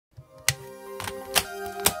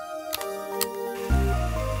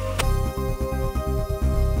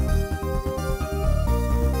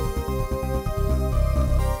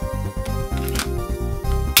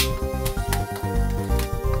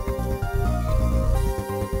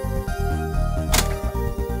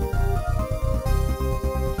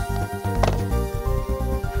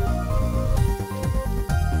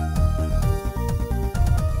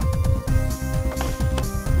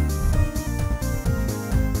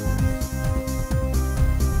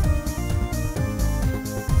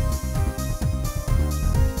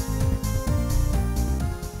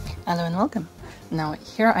Hello and welcome. Now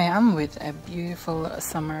here I am with a beautiful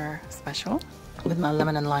summer special with my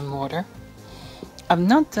lemon and lime water. I've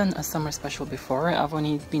not done a summer special before. I've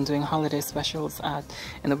only been doing holiday specials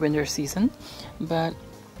in the winter season, but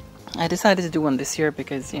I decided to do one this year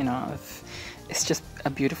because, you know, it's just a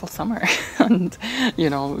beautiful summer and, you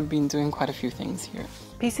know, we've been doing quite a few things here.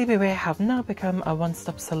 PCBWay have now become a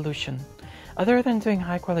one-stop solution. Other than doing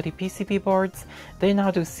high-quality PCB boards, they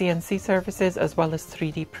now do CNC services as well as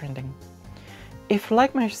 3D printing. If,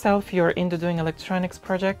 like myself, you're into doing electronics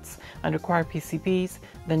projects and require PCBs,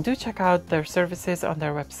 then do check out their services on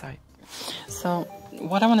their website. So,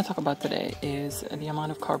 what I want to talk about today is the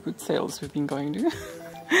amount of car boot sales we've been going to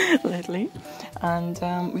lately,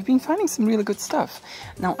 and we've been finding some really good stuff.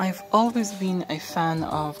 Now, I've always been a fan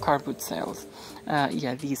of car boot sales.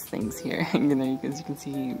 Yeah, these things here, you know, as you can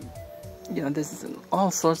see, you know, there's all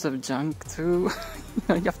sorts of junk too. You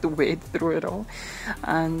know, you have to wade through it all,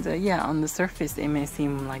 and yeah, on the surface it may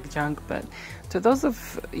seem like junk, but to those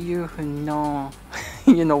of you who know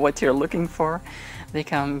you know what you're looking for, they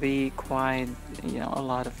can be quite, you know, a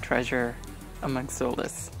lot of treasure amongst all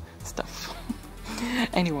this stuff.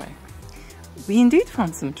 Anyway, we indeed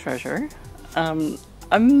found some treasure.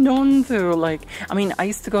 I'm known to, like, I mean, I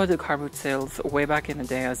used to go to car boot sales way back in the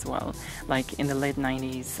day as well, like in the late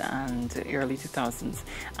 90s and early 2000s,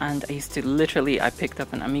 and I used to literally, I picked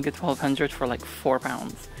up an Amiga 1200 for like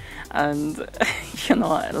 £4, and you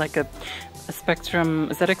know, like a Spectrum,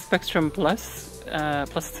 ZX Spectrum Plus,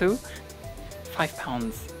 plus 2,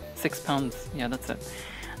 £5, £6, yeah, that's it.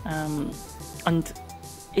 And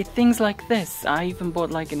things like this, I even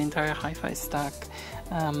bought like an entire hi-fi stack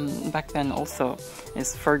back then also.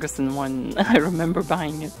 Is Ferguson one. I remember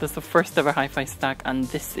buying it. That's the first ever hi-fi stack, and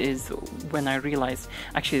this is when I realized,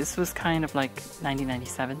 actually this was kind of like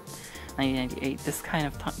 1997, 1998,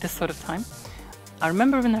 this sort of time. I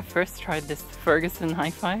remember when I first tried this Ferguson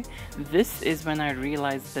hi-fi, this is when I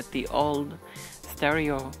realized that the old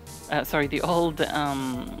stereo, the old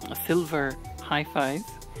silver hi-fis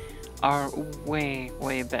are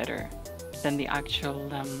way better than the actual,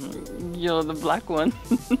 you know, the black one.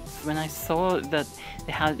 When I saw that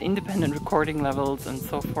they had independent recording levels and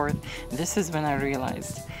so forth, this is when I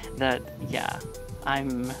realized that, yeah,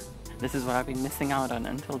 this is what I've been missing out on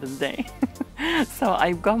until this day. So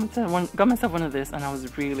I got myself one of this, and I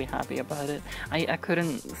was really happy about it. I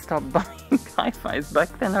couldn't stop buying hi-fis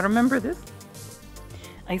back then. I remember this.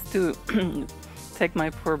 I used to take my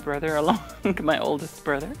poor brother along, my oldest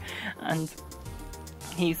brother, and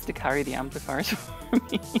he used to carry the amplifiers for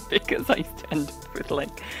me because I used to end up with,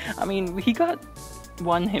 like, I mean, he got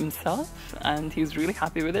one himself and he was really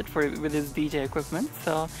happy with it with his DJ equipment,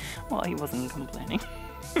 so, well, he wasn't complaining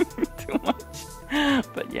too much.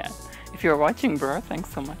 But yeah, if you're watching, bro, thanks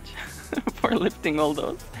so much for lifting all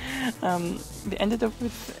those. They ended up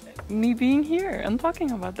with me being here and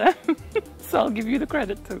talking about them, so I'll give you the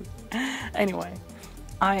credit too. Anyway,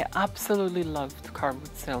 I absolutely loved car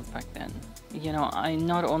boot sales back then. You know, I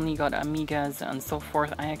not only got Amigas and so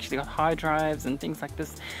forth, I actually got hard drives and things like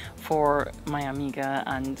this for my Amiga.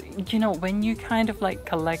 And, you know, when you kind of like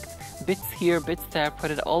collect bits here, bits there,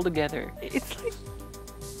 put it all together, it's like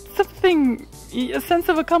something, a sense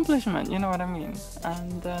of accomplishment, you know what I mean?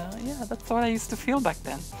 And yeah, that's what I used to feel back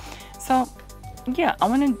then. So yeah, I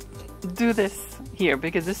want to do this here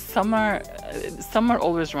because this summer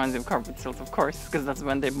always runs with car boot sales, of course, because that's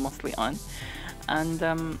when they're mostly on.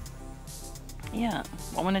 And yeah,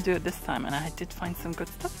 I want to do it this time, and I did find some good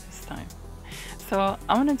stuff this time. So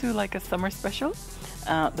I want to do like a summer special.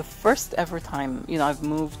 The first ever time, you know, I've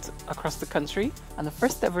moved across the country, and the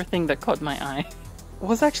first ever thing that caught my eye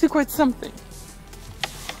was actually quite something.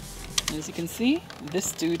 As you can see,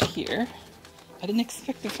 this dude here, I didn't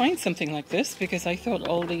expect to find something like this because I thought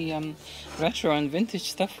all the retro and vintage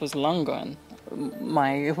stuff was long gone.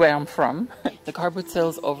 Where I'm from. The car boot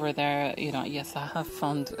sales over there, you know, yes, I have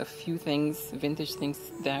found a few things, vintage things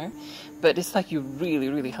there, but it's like you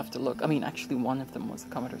really have to look. I mean, actually one of them was a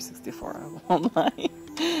Commodore 64, I won't lie.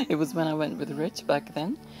 It was when I went with Rich back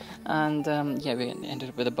then, and yeah, we ended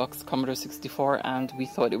up with a box Commodore 64, and we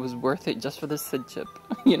thought it was worth it just for the SID chip,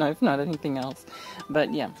 you know, if not anything else.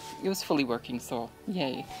 But yeah, it was fully working, so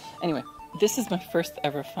yay. Anyway, this is my first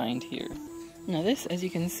ever find here. Now this, as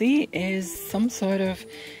you can see, is some sort of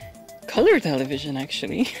color television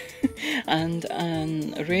actually, and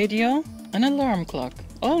a radio, an alarm clock,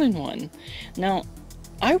 all in one. Now,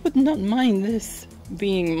 I would not mind this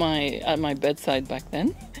being at my bedside back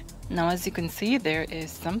then. Now, as you can see, there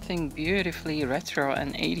is something beautifully retro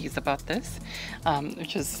and 80s about this,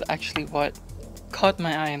 which is actually what caught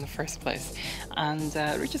my eye in the first place. And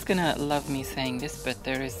Rich is gonna love me saying this, but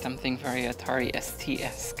there is something very Atari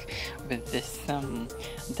ST-esque with this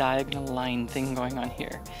diagonal line thing going on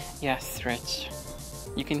here. Yes, Rich,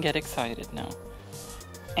 you can get excited now.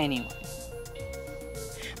 Anyway,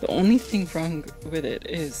 the only thing wrong with it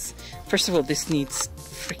is, first of all, this needs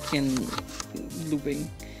freaking lubing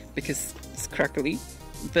because it's crackly.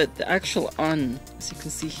 But the actual on, as you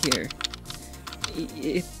can see here,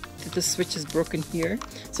 the switch is broken here.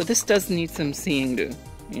 So this does need some seeing do,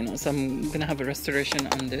 you know, so I'm gonna have a restoration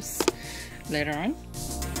on this later on.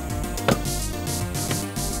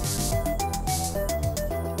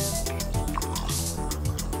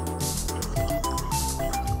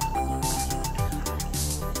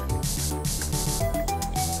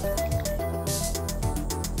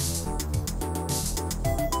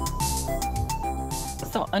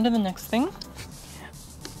 So under the next thing,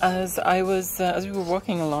 as we were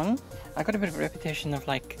walking along, I got a bit of a reputation of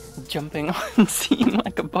like jumping on seeing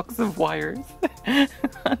like a box of wires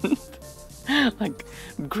and like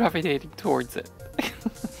gravitating towards it.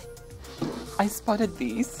 I spotted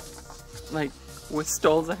these like with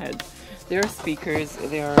stalls ahead. They are speakers,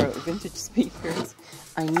 they are vintage speakers.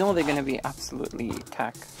 I know they're gonna be absolutely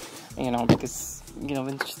tack, you know, because you know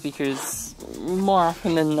vintage speakers more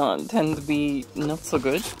often than not tend to be not so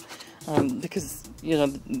good. Because, you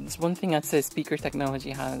know, it's one thing I'd say speaker technology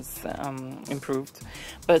has improved.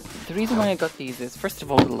 But the reason why I got these is, first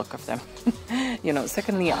of all, the look of them. You know,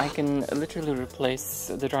 secondly, I can literally replace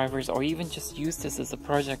the drivers or even just use this as a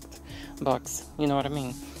project box. You know what I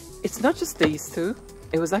mean? It's not just these two.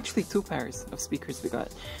 It was actually 2 pairs of speakers we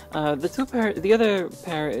got. The other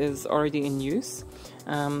pair is already in use.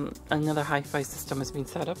 Another hi-fi system has been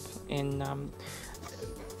set up in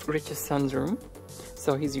Rich's son's room.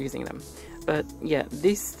 So he's using them. But yeah,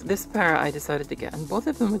 this pair I decided to get, and both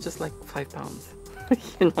of them were just like £5.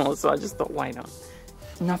 You know, so I just thought, why not?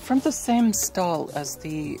 Now from the same stall as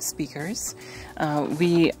the speakers,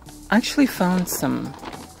 we actually found some,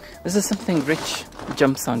 this is something Rich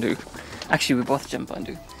jumps onto. Actually, we both jump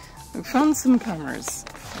onto. We found some cameras,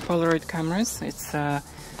 Polaroid cameras. It's a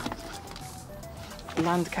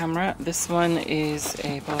land camera. This one is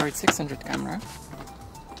a Polaroid 600 camera.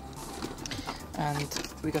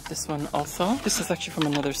 And we got this one also. This is actually from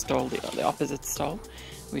another stall, the opposite stall.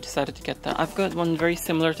 We decided to get that. I've got one very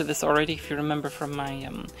similar to this already, if you remember from my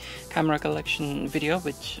camera collection video,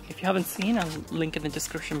 which if you haven't seen, I'll link in the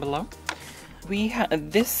description below. We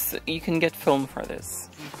had this, you can get film for this.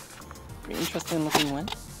 Pretty interesting looking one.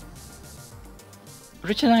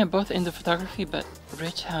 Rich and I are both into photography, but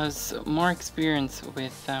Rich has more experience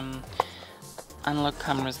with analog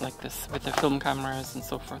cameras like this, with the film cameras and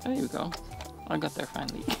so forth. There you go. I got there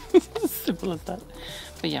finally. Simple as that.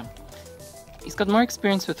 But yeah, he's got more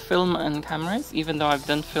experience with film and cameras, even though I've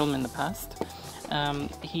done film in the past.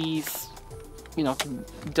 He's, you know,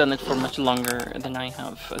 done it for much longer than I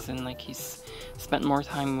have, as in like he's spent more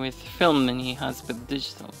time with film than he has with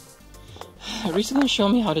digital. Rich is going to show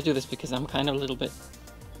me how to do this because I'm kind of a little bit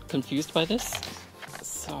confused by this.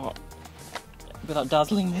 So, without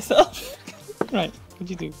dazzling myself. Right, what'd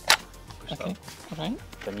you do? Okay, alright.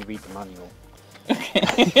 Then you read the manual.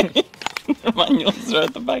 Okay. The manual's right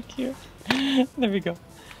at the back here. There we go.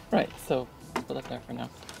 Right, so let's put it there for now.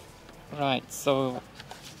 Right, so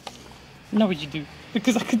now what you do?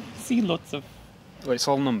 Because I could see lots of. Well, it's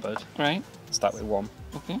all numbered. Right. Start with 1.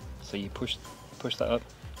 Okay. So you push that up,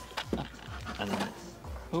 and then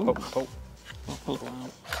Ooh. pull. Oh,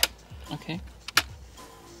 okay.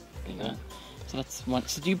 Yeah. So that's 1.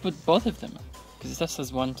 So do you put both of them? Because this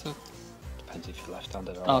says 1, 2. Depends if you're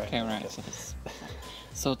left-handed or okay, right. So,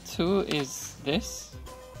 so 2 is this.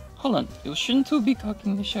 Hold on. Shouldn't 2 be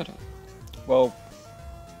cocking the shutter? Well,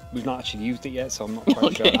 we've not actually used it yet, so I'm not quite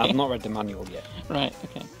Okay. sure. I've not read the manual yet. Right.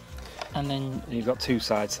 Okay. And then And you've got 2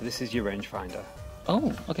 sides. So this is your rangefinder.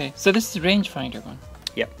 oh, okay. So this is the rangefinder one.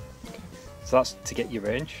 Yep. Okay. So that's to get your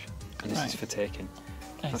range, and this Right. is for taking.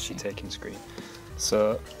 I That's see. your taking screen.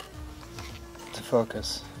 So to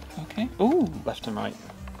focus, Okay. Ooh. left and right.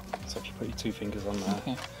 So if you put your 2 fingers on there.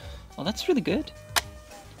 Okay. Well, that's really good.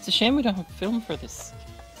 It's a shame we don't have film for this.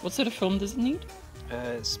 What sort of film does it need?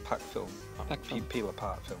 It's pack film, Pack film. peel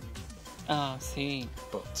apart film, Ah, see.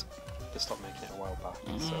 but they stopped making it a while back.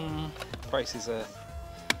 Mm. So prices are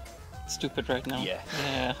Stupid right now. Yeah.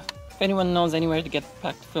 Yeah. If anyone knows anywhere to get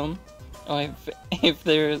packed film, or if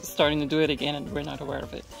they're starting to do it again and we're not aware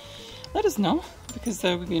of it, let us know, because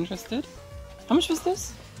we'd be interested. How much was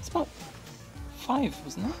this? It's about 5,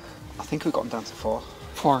 wasn't it? I think we've gotten down to 4.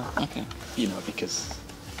 4. Okay. You know, because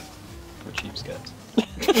we're cheapskates.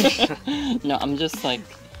 No, I'm just like,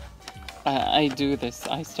 I do this.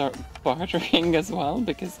 I start bartering as well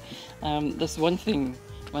because there's one thing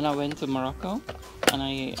when I went to Morocco and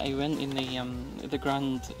I went in the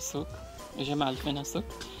Grand Souk, Jamal Fina Souk,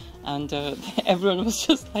 and everyone was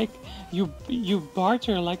just like, you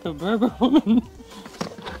barter like a Berber woman.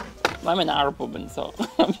 I'm an Arab woman, so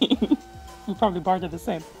I mean, we probably barter the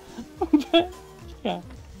same. But yeah,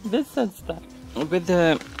 this says that. With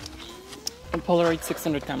the Polaroid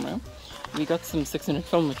 600 camera, we got some 600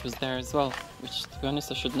 film, which was there as well, which, to be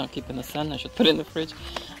honest, I should not keep in the sun. I should put it in the fridge.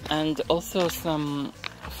 And also some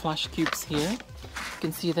flash cubes here. You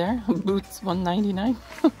can see there, Boots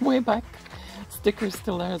 $1.99, way back. Stickers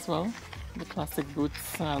still there as well. The classic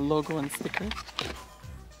Boots logo and sticker.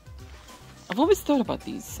 I've always thought about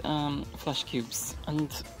these flash cubes, and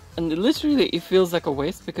literally it feels like a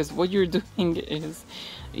waste, because what you're doing is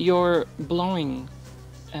you're blowing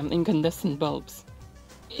incandescent bulbs.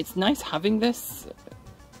 It's nice having this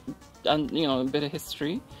and, you know, a bit of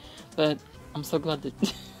history, but I'm so glad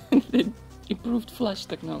that they improved flash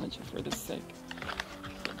technology for this sake.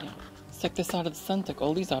 But yeah, let's take this out of the sun, take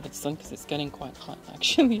all these out of the sun, because it's getting quite hot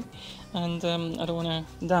actually, and I don't want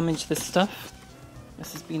to damage this stuff.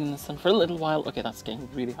 This has been in the sun for a little while. Okay, that's getting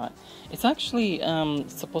really hot. It's actually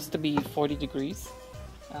supposed to be 40 degrees,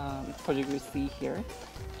 40 degrees C here.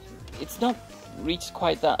 It's not reached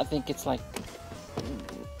quite that. I think it's like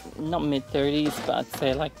not mid-30s, but I'd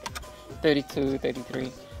say like 32,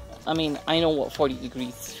 33. I mean, I know what 40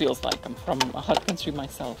 degrees feels like. I'm from a hot country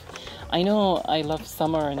myself. I know I love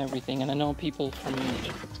summer and everything, and I know people from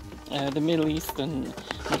the Middle East and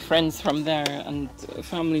my friends from there and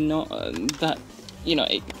family know that, you know,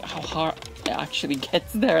 how hard it actually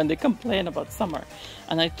gets there, and they complain about summer,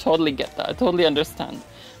 and I totally get that. I totally understand,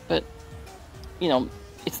 but you know,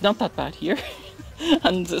 it's not that bad here.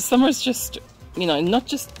 And summer's just, you know, not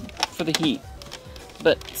just for the heat,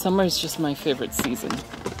 but summer is just my favorite season.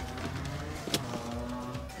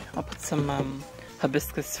 I'll put some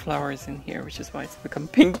hibiscus flowers in here, which is why it's become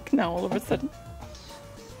pink now all of a sudden.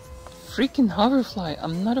 Freaking hoverfly!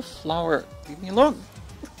 I'm not a flower. Leave me alone.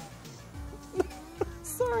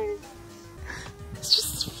 Sorry. It's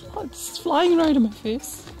just flying right in my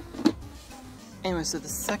face. Anyway, so the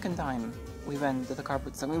second time we went to the car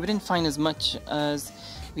boot sale, we didn't find as much as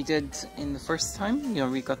we did in the first time. You know,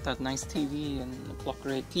 we got that nice TV and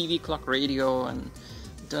TV, clock, radio, and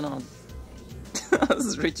don't know.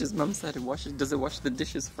 As Rich's mum said, does it wash the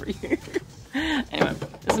dishes for you? Anyway,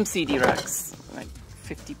 there's some CD racks, like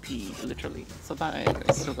 50p literally. So that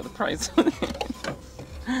I still got a price on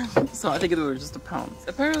it. So I think it was just £1.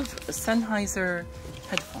 A pair of Sennheiser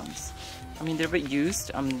headphones. I mean, they're a bit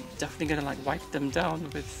used. I'm definitely gonna like wipe them down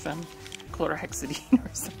with chlorhexidine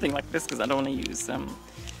or something like this, because I don't want to use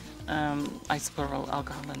isopropyl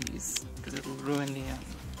alcohol on these, because it'll ruin the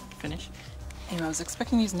finish. Anyway, I was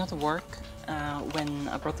expecting these not to work when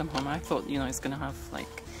I brought them home. I thought, you know, it's gonna have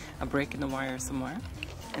like a break in the wire somewhere,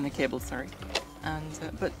 in the cable, sorry. And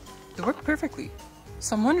but they work perfectly.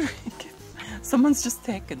 So I'm wondering if someone's just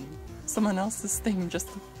taken someone else's thing just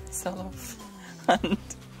to sell off, and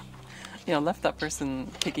you know, left that person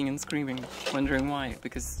kicking and screaming, wondering why,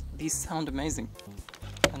 because these sound amazing.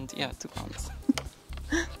 And yeah, £2.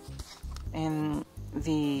 In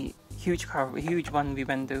the huge one we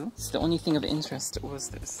went to, so the only thing of interest was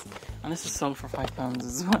this, and this is sold for £5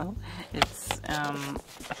 as well. It's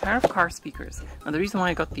a pair of car speakers. Now the reason why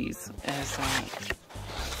I got these is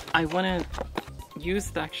I want to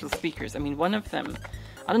use the actual speakers. I mean, one of them,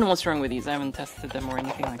 I don't know what's wrong with these, I haven't tested them or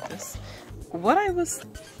anything like this. What I was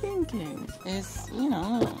thinking is, you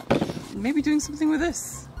know, maybe doing something with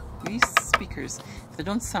these speakers. If they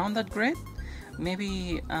don't sound that great,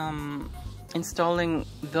 maybe installing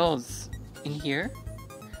those in here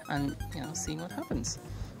and, you know, seeing what happens.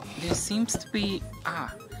 There seems to be, I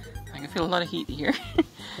can feel a lot of heat here.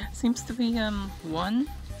 Seems to be one.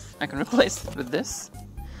 I can replace it with this,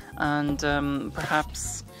 and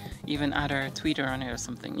perhaps even add a tweeter on it or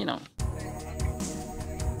something, you know.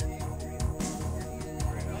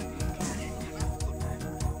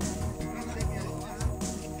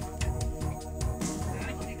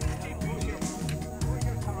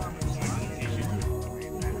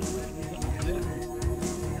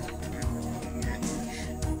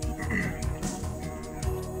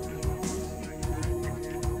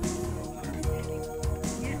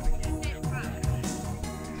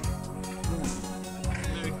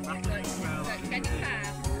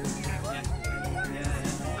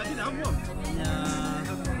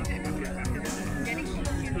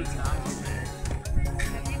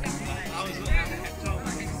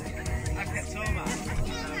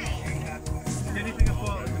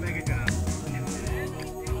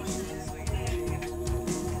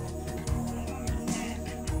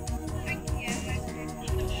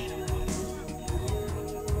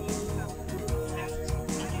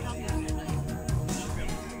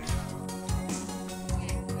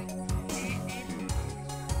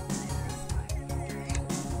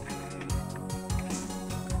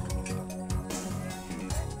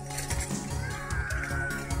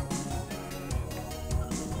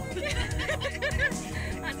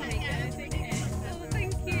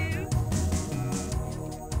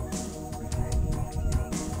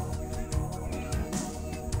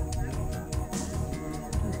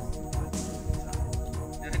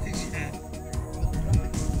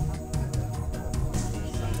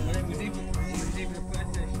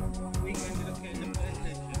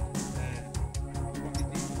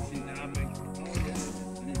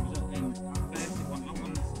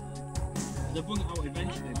 bring it out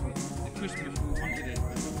eventually, but the Christmas we wanted it.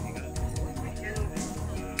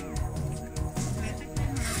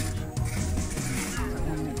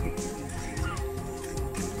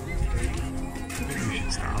 Maybe we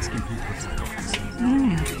should start asking people if they've got accents.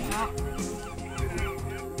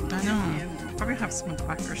 I know. Probably have some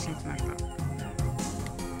quack or something like that.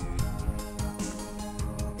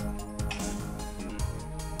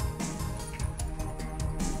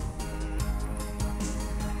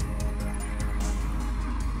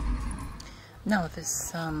 Now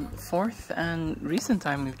this fourth and recent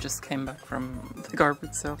time we've just came back from the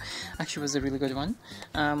garbage sale actually was a really good one.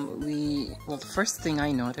 Well, the first thing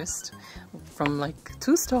I noticed from like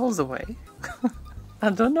 2 stalls away,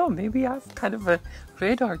 I don't know, maybe I have kind of a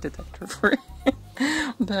radar detector for it,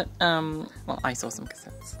 but well, I saw some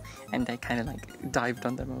cassettes and I kind of like dived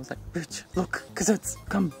on them. I was like, bitch, look, cassettes,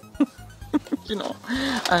 come. You know,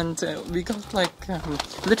 and we got like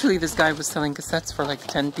literally this guy was selling cassettes for like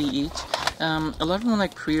 10p each. A lot of them were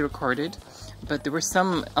like pre-recorded, but there were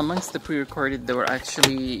some amongst the pre-recorded that were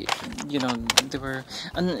actually, you know, they were,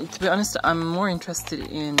 and to be honest, I'm more interested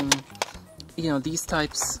in, you know, these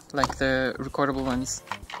types, like the recordable ones,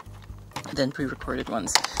 than pre-recorded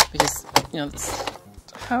ones, because, you know, that's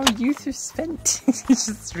how youth is spent.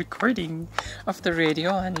 Just recording of the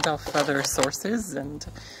radio and of other sources, and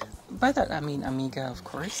by that I mean Amiga, of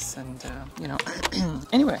course, and you know.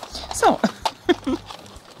 Anyway, so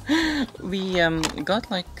we got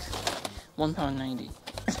like £1.90,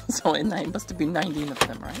 so it must have been 19 of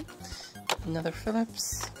them, right? Another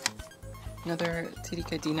Philips, another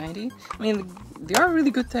TDK D90. I mean, they are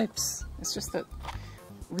really good tapes. It's just that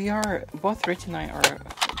both Rich and I are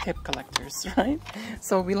tape collectors, right?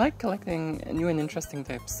 So we like collecting new and interesting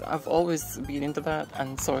tapes. I've always been into that,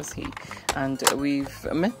 and so is he. And we've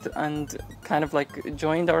met and kind of like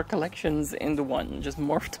joined our collections into one, just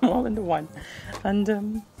morphed them all into one.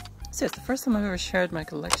 And so it's the first time I've ever shared my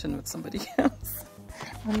collection with somebody else.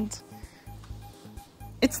 And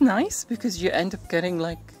it's nice because you end up getting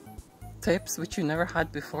like tapes which you never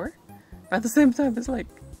had before. But at the same time, it's like,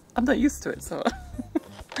 I'm not used to it, so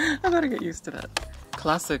I gotta get used to that.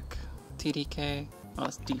 Classic TDK, well,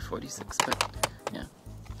 it's D46, but yeah.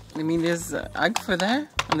 I mean, there's Agfa there,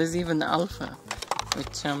 and there's even Alpha,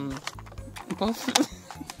 which both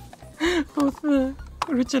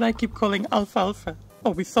Rich and I keep calling Alpha.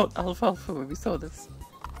 Oh, we thought Alpha when we saw this.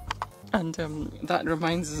 And that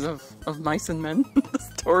reminds us of Mice and Men, the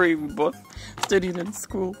story we both studied in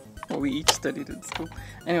school, or we each studied in school.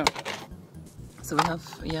 Anyway, so we have,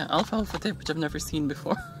 yeah, Alpha tape, which I've never seen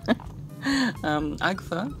before.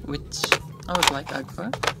 Agfa, which I would like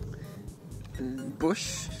Agfa.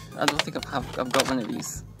 Bush, I don't think I've got one of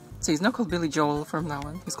these. So he's not called Billy Joel from now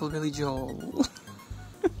on, he's called Billy Joel.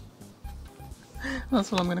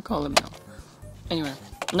 That's what I'm gonna call him now. Anyway,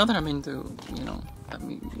 not that I'm into, you know,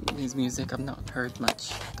 his music, I've not heard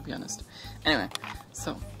much, to be honest. Anyway,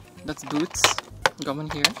 so that's Boots, got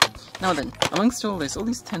one here. Now then, amongst all this, all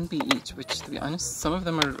these 10p each, which to be honest, some of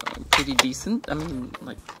them are pretty decent. I mean,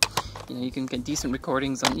 like, you know, you can get decent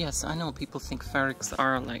recordings on, yes, I know people think Ferrics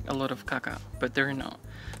are like a lot of caca, but they're not.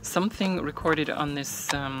 Something recorded on this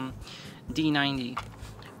D90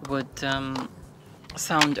 would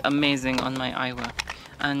sound amazing on my Iowa.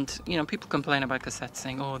 And, you know, people complain about cassettes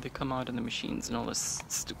saying, oh, they come out in the machines and all this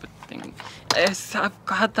stupid thing. I've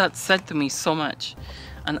had that said to me so much.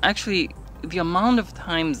 And actually, the amount of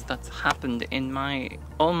times that's happened in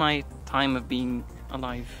all my time of being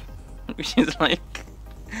alive, which is like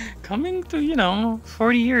coming to, you know,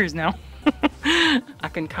 40 years now. I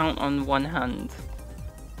can count on one hand,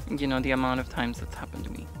 you know, the amount of times that's happened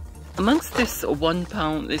to me. Amongst this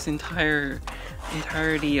 £1, this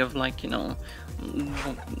entirety of like, you know,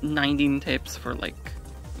 19 tapes for like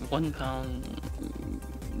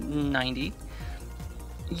 £1.90,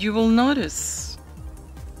 you will notice,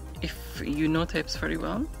 if you know tapes very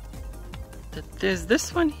well, that there's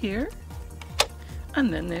this one here,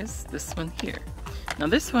 and then there's this one here. Now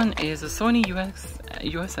this one is a Sony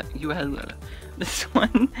this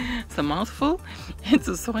one, it's a mouthful. It's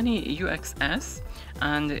a Sony UXS,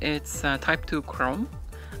 and it's Type 2 Chrome.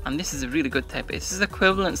 And this is a really good tape. This is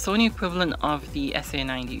equivalent, Sony equivalent of the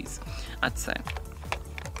SA90s, I'd say.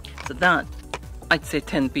 So that, I'd say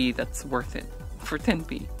 10p, that's worth it for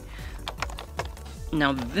 10p.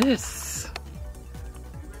 Now this,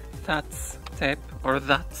 that's tape, or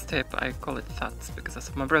that's tape, I call it that's because that's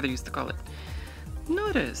what my brother used to call it.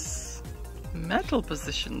 Notice, metal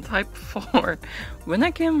position, Type 4. When I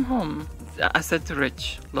came home, I said to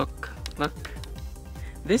Rich, look.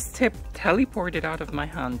 This tape teleported out of my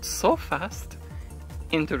hand so fast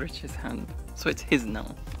into Rich's hand So it's his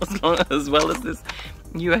now, as well as this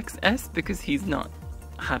UXS, because he's not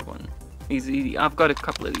had one. I've got a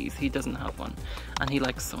couple of these, he doesn't have one, and he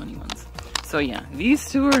likes Sony ones. So yeah, these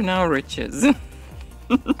two are now Rich's.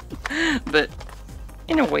 But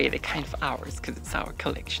in a way they're kind of ours because it's our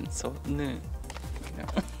collection, so no, you know.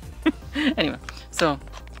 Anyway, so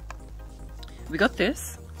we got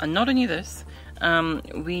this, and not only this,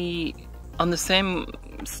 we on the same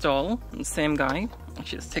stall, the same guy.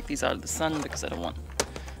 Actually, let's take these out of the sun because I don't want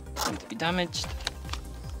them to be damaged.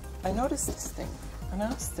 I noticed this thing and I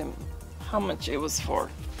asked him how much it was for,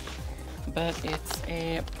 but it's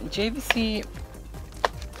a JVC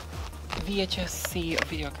VHS-C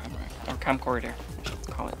video camera, or camcorder, I should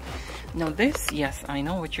call it. Now this, yes, I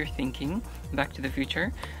know what you're thinking, Back to the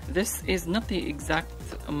Future. This is not the exact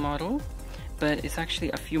model, but it's actually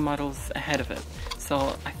a few models ahead of it.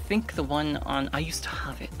 So I think the one on, I used to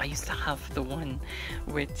have it. I used to have the one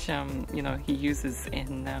which, you know, he uses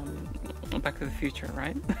in Back to the Future,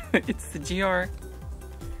 right? It's the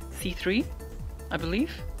GR-C3, I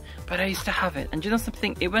believe. But I used to have it, and you know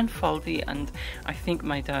something? It went faulty, and I think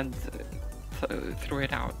my dad threw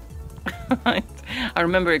it out. I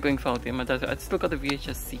remember it going faulty, and my dad, I'd still got the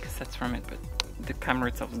VHS-C cassettes from it, but the camera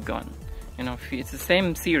itself is gone. You know, it's the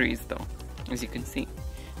same series though, as you can see.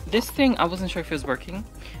 This thing, I wasn't sure if it was working.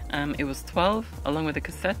 It was 12, along with the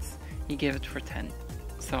cassettes. He gave it for 10.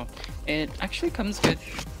 So it actually comes with,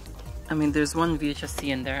 I mean, there's one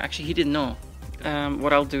VHS-C in there. Actually, he didn't know.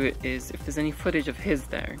 What I'll do is, if there's any footage of his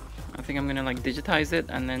there, I think I'm gonna like digitize it,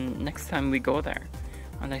 and then next time we go there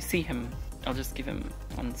and I see him, I'll just give him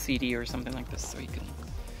on CD or something like this, so he can,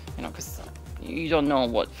 you know, because you don't know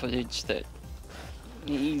what footage that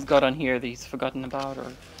he's got on here that he's forgotten about,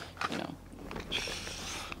 or, you know.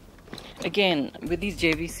 Again, with these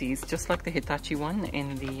JVCs, just like the Hitachi one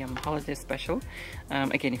in the holiday special,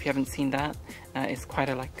 again, if you haven't seen that, it's quite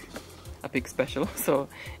a big special, so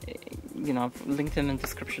you know, I've linked in the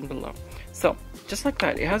description below. So just like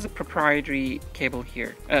that, it has a proprietary cable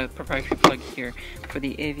here, proprietary plug here for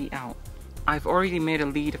the AV out. I've already made a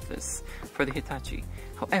lead of this for the Hitachi.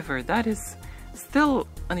 However, that is still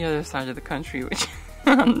on the other side of the country, which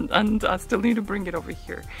and I still need to bring it over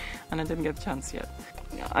here, and I didn't get a chance yet.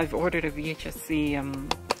 I've ordered a VHS-C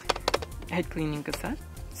head cleaning cassette,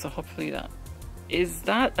 so hopefully that is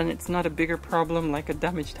that, and it's not a bigger problem like a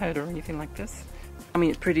damaged head or anything like this. I mean,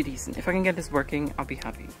 it's pretty decent. If I can get this working, I'll be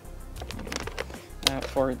happy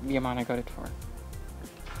for the amount I got it for.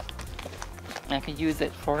 I can use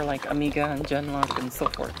it for like Amiga and Genlock and so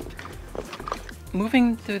forth.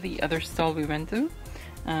 Moving to the other stall we went to,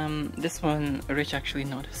 this one Rich actually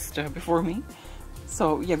noticed before me.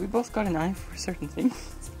 So yeah, we both got an eye for certain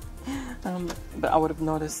things, but I would have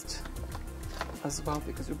noticed as well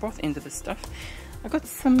because we're both into this stuff. I got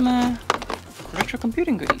some retro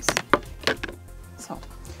computing goodies. So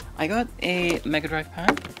I got a Mega Drive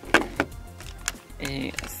pad,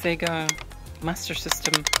 a Sega Master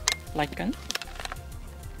System light gun.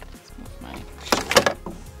 Let's move my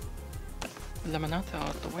Lemonata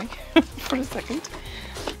out of the way for a second.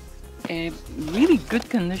 A really good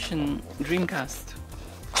condition Dreamcast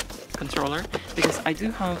controller, because I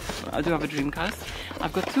do have a Dreamcast.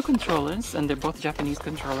 I've got two controllers, and they're both Japanese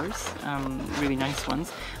controllers, really nice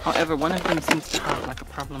ones. However, one of them seems to have like a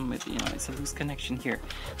problem with, you know, it's a loose connection here.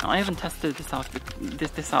 Now I haven't tested this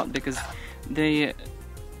out because the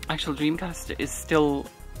actual Dreamcast is still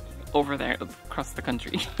over there across the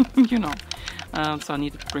country, you know. So I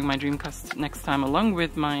need to bring my Dreamcast next time, along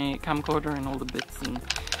with my camcorder and all the bits, and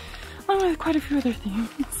quite a few other things.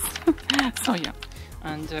 So yeah.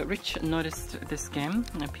 And Rich noticed this game,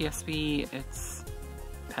 PSP, it's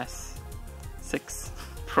PES 6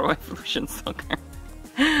 Pro Evolution Soccer.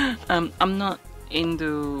 I'm not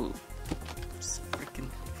into freaking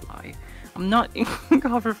fly. I'm not in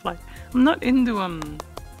hoverfly. I'm not into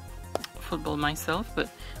football myself, but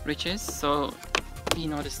Rich is, so he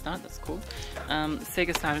noticed that. That's cool.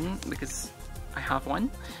 Sega Saturn, because I have one.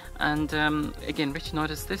 And again, Rich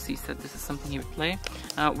noticed this. He said this is something he would play.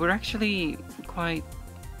 We're actually quite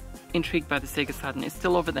intrigued by the Sega Saturn. It's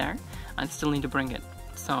still over there. I still need to bring it.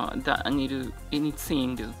 So that it needs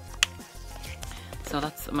seeing do. So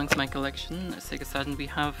that's amongst my collection. Sega Saturn. We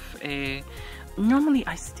have a. Normally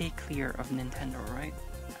I stay clear of Nintendo, right?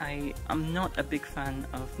 I'm not a big fan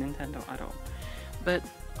of Nintendo at all. But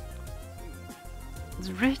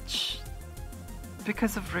Rich,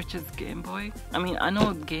 because of Rich's Game Boy. I mean, I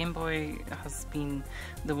know Game Boy has been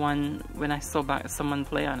the one, when I saw someone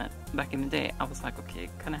play on it back in the day, I was like, okay,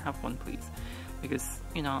 can I have one please? Because,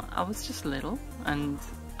 you know, I was just little and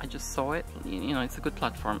I just saw it. You know, it's a good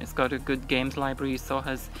platform. It's got a good games library, so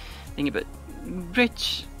has thingy, but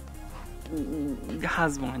Rich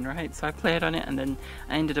has one, right? So I played on it, and then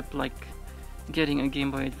I ended up like getting a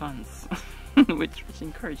Game Boy Advance, which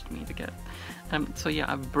encouraged me to get. So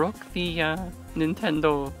yeah, I broke the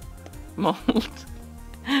Nintendo mold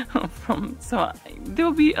so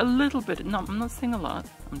there'll be a little bit. No, I'm not saying a lot.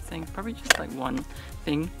 I'm saying probably just like one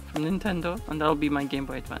thing from Nintendo, and that'll be my Game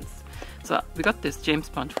Boy Advance. So we got this James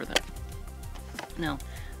Bond for that. Now,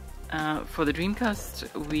 for the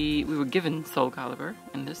Dreamcast, we were given Soul Calibur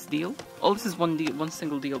in this deal. Oh, this is one deal, one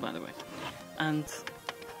single deal, by the way. And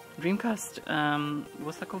Dreamcast,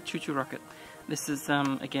 what's that called? Choo Choo Rocket. This is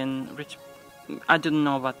again Rich. I didn't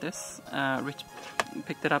know about this. Rich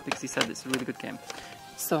picked it up because he said it's a really good game.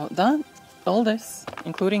 So that, all this,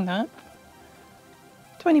 including that,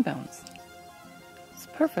 £20. It's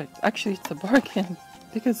perfect. Actually, it's a bargain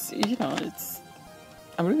because, you know,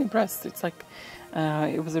 I'm really impressed. It's like,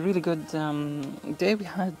 it was a really good day we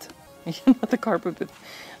had at the carpet, but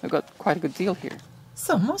I got quite a good deal here.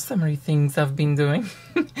 So, most summery things I've been doing.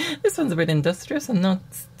 This one's a bit industrious and not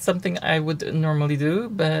something I would normally do,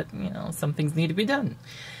 but, you know, some things need to be done.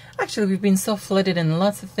 Actually, we've been so flooded in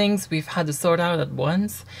lots of things we've had to sort out at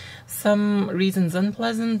once. Some reasons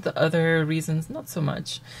unpleasant, other reasons not so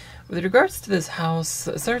much. With regards to this house,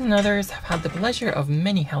 certain others have had the pleasure of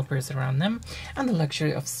many helpers around them and the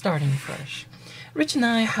luxury of starting fresh. Rich and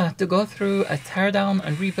I had to go through a teardown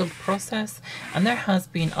and rebuild process, and there has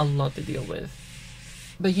been a lot to deal with.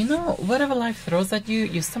 But you know, whatever life throws at you,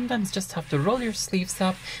 you sometimes just have to roll your sleeves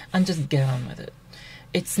up and just get on with it.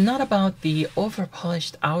 It's not about the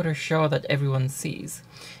over-polished outer show that everyone sees.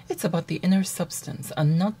 It's about the inner substance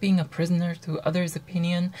and not being a prisoner to others'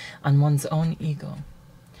 opinion and one's own ego.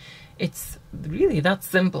 It's really that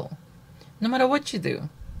simple. No matter what you do,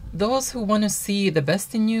 those who want to see the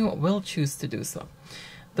best in you will choose to do so.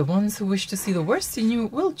 The ones who wish to see the worst in you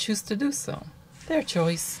will choose to do so. Their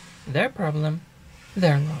choice, their problem,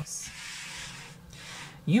 their loss.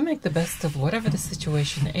 You make the best of whatever the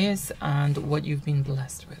situation is and what you've been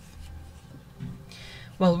blessed with.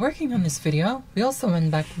 While working on this video, we also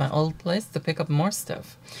went back to my old place to pick up more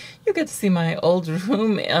stuff. You get to see my old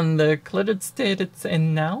room and the cluttered state it's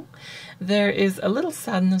in now. There is a little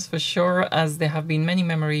sadness for sure, as there have been many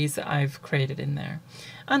memories I've created in there.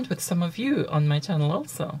 And with some of you on my channel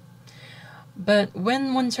also. But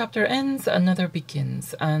when one chapter ends, another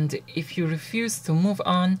begins, and if you refuse to move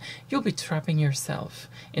on, you'll be trapping yourself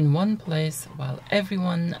in one place while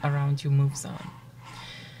everyone around you moves on.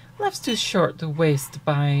 Life's too short to waste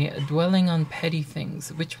by dwelling on petty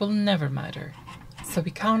things which will never matter, so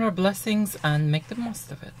we count our blessings and make the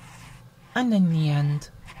most of it. And in the end,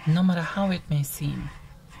 no matter how it may seem,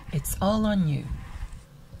 it's all on you.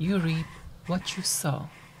 You reap what you sow.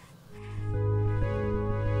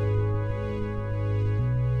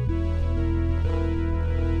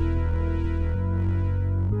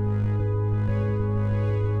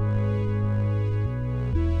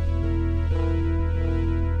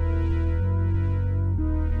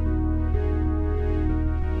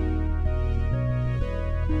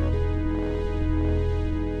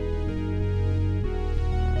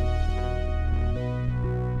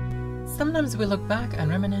 Sometimes we look back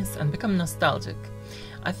and reminisce and become nostalgic.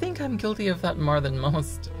 I think I'm guilty of that more than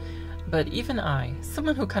most. But even I,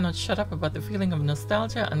 someone who cannot shut up about the feeling of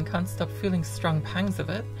nostalgia and can't stop feeling strong pangs of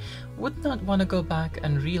it, would not want to go back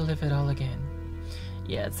and relive it all again.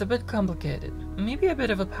 Yeah, it's a bit complicated, maybe a bit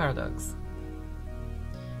of a paradox.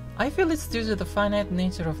 I feel it's due to the finite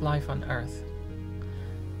nature of life on Earth.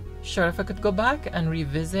 Sure, if I could go back and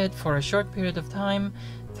revisit for a short period of time,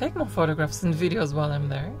 take more photographs and videos while I'm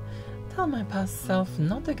there, tell my past self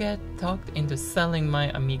not to get talked into selling my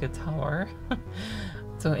Amiga tower,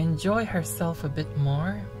 to enjoy herself a bit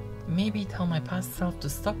more, maybe tell my past self to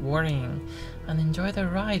stop worrying and enjoy the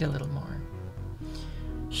ride a little more.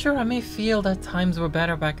 Sure, I may feel that times were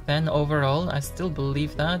better back then overall, I still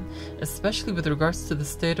believe that, especially with regards to the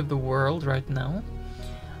state of the world right now,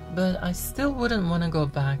 but I still wouldn't want to go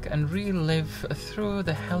back and relive through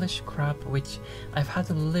the hellish crap which I've had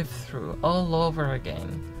to live through all over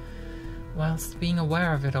again, whilst being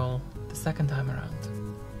aware of it all the second time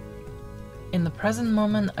around. In the present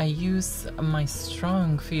moment, I use my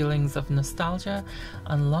strong feelings of nostalgia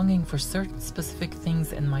and longing for certain specific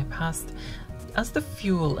things in my past as the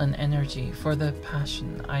fuel and energy for the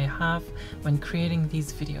passion I have when creating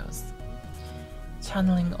these videos.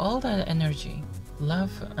 Channeling all that energy,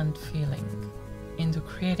 love and feeling into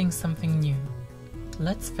creating something new.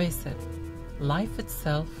 Let's face it, life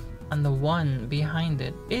itself and the one behind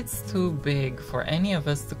it, it's too big for any of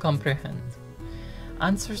us to comprehend.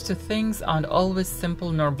 Answers to things aren't always simple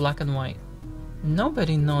nor black and white.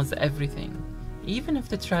 Nobody knows everything, even if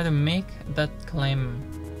they try to make that claim,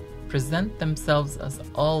 present themselves as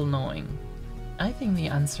all-knowing. I think the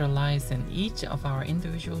answer lies in each of our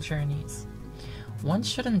individual journeys. One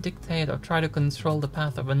shouldn't dictate or try to control the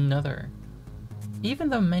path of another, even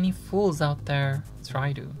though many fools out there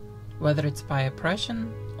try to, whether it's by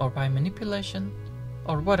oppression or by manipulation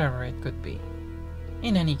or whatever it could be.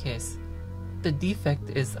 In any case, the defect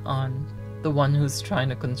is on the one who's trying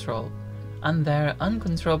to control and their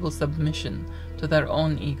uncontrollable submission to their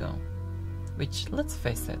own ego, which, let's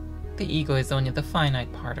face it, the ego is only the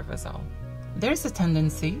finite part of us all. There's a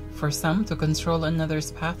tendency for some to control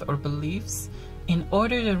another's path or beliefs in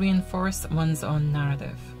order to reinforce one's own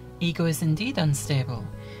narrative. Ego is indeed unstable,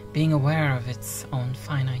 being aware of its own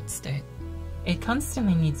finite state. It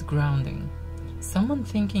constantly needs grounding, someone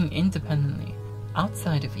thinking independently,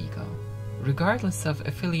 outside of ego, regardless of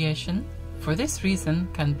affiliation, for this reason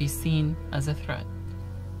can be seen as a threat.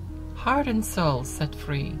 Heart and soul set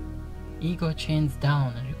free, ego chains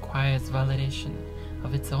down and requires validation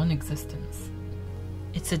of its own existence.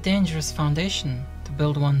 It's a dangerous foundation to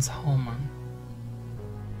build one's home on.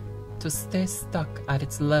 To stay stuck at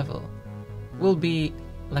its level will be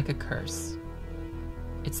like a curse.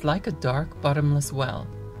 It's like a dark, bottomless well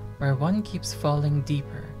where one keeps falling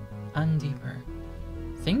deeper and deeper.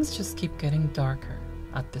 Things just keep getting darker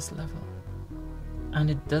at this level. And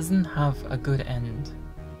it doesn't have a good end.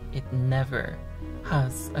 It never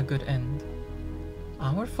has a good end.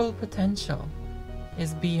 Our full potential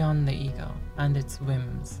is beyond the ego and its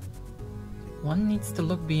whims. One needs to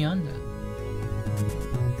look beyond it.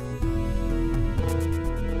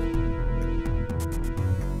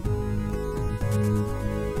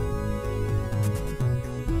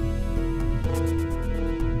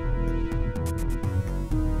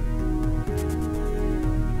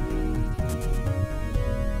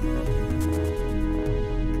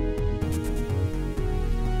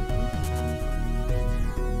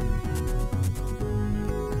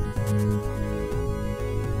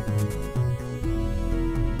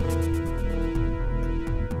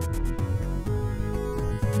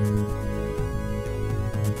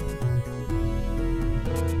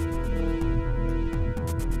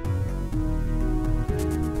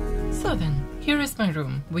 So then, here is my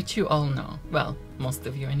room, which you all know, well, most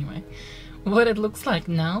of you anyway. What it looks like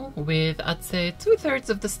now, with I'd say 2/3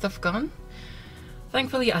 of the stuff gone.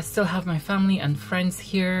 Thankfully, I still have my family and friends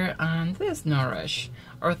here, and there's no rush,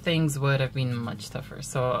 or things would have been much tougher,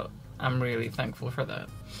 so I'm really thankful for that.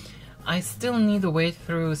 I still need to wade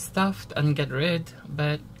through stuff and get rid,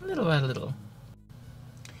 but little by little.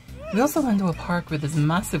 We also went to a park with this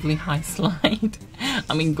massively high slide.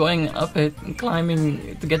 I mean, going up it,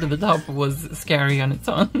 climbing to get to the top was scary on its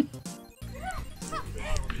own.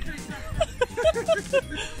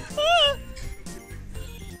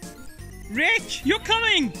 Rich, you're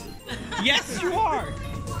coming! Yes, you are!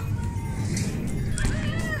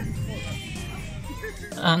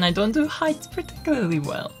 And I don't do heights particularly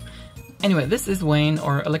well. Anyway, this is Wayne,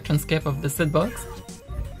 or Electronscape of the Sid Box.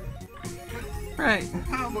 Right.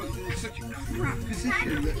 How was in such a crap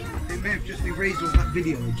position that it may have just erased all that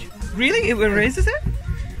videoage? Really? It erases it?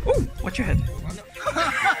 Oh, watch your head. Right,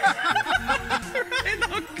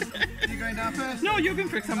 okay. Are you going down first? No, you're going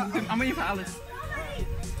first. I'm waiting for Alice.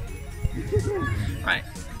 Right,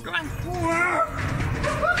 go on.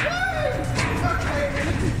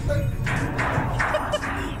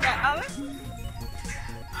 Yeah, Alice?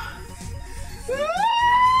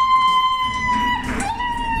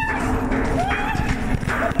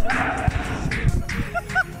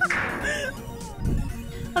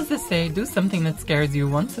 As they say, do something that scares you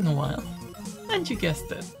once in a while. And you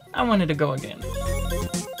guessed it, I wanted to go again.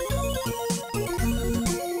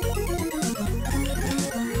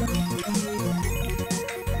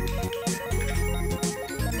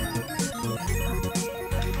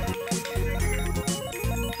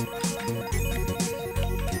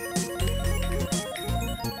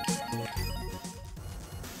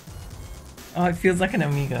 Oh, it feels like an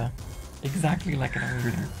Amiga. Exactly like an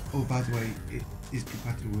Amiga. Oh, by the way, it is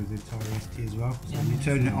compatible with the Atari ST as well. So when you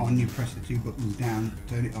turn it on, you press the two buttons down,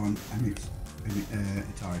 turn it on, and it's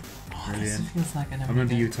Atari. Oh, Brilliant. this feels like an Amiga. I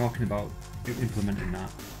remember you talking about implementing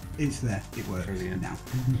that. It's there, it works Brilliant. now.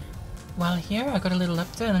 Well, here I got a little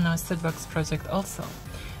update on our Sidbox project also.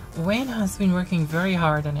 Wayne has been working very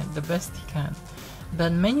hard on it, the best he can. The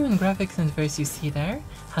menu and graphics interface you see there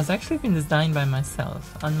has actually been designed by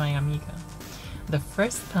myself on my Amiga. The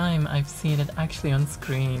first time I've seen it actually on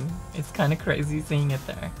screen. It's kind of crazy seeing it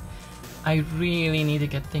there. I really need to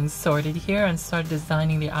get things sorted here and start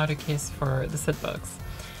designing the outer case for the Sidbox.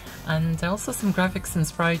 and also some graphics and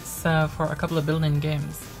sprites for a couple of built-in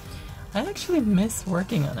games. I actually miss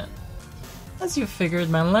working on it. As you figured,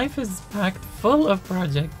 my life is packed full of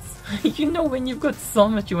projects. You know when you've got so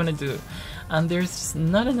much you want to do, and there's just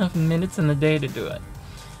not enough minutes in the day to do it.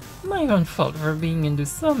 My own fault for being into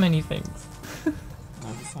so many things.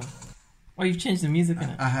 Oh, you've changed the music in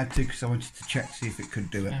it. I had to because I wanted to check, see if it could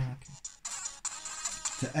do it. Oh, okay.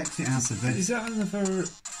 To exit out of this. Is that another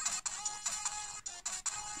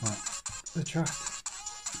What? the track?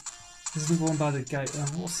 There's another one by the guy.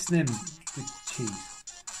 What's his name? The cheese.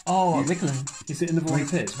 Oh, Yeah. Wickland. Is it another one of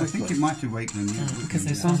his? I think it might be Wakeland. Yeah, because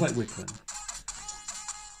It sounds like Wickland.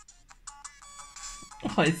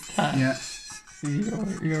 Oh, it's that. Yeah.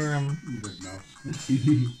 Your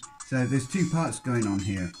So there's two parts going on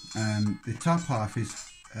here. The top half is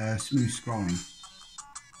smooth scrolling.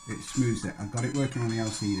 It smooths it. I've got it working on the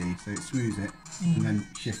LCD, so it smooths it and then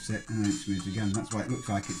shifts it and then it smooths again. That's why it looks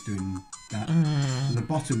like it's doing that. And the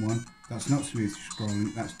bottom one, that's not smooth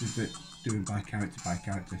scrolling. That's just it doing by character by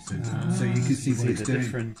character. So you can see what it's doing.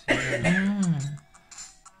 Different.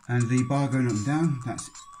 And the bar going up and down, that's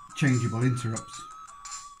changeable interrupts.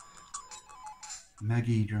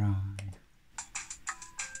 Maggie Drive.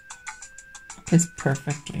 It's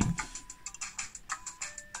perfectly.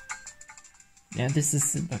 Yeah, this is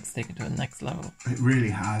Sidbucks taken to the next level. It really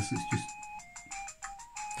has. It's just.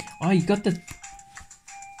 Oh, you got the.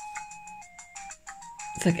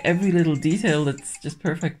 It's like every little detail that's just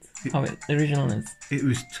perfect. How it original is. It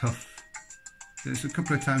was tough. There's a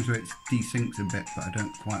couple of times where it desyncs a bit, but I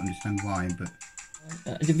don't quite understand why. But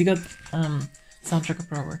Have you got Soundtracker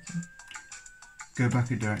Pro working? go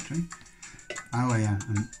back a directory. Oh yeah,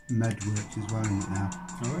 and Med works as well in it now.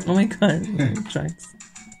 Oh my god, tracks.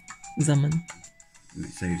 Zaman. And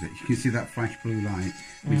it saves it. You can see that flash blue light,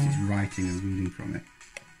 which is writing and reading from it.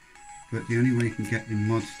 But the only way you can get the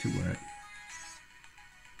mods to work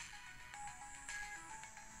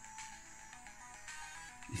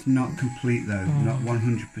it's not complete though, not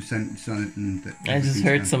 100% certain that. I just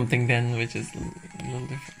heard something then, which is a little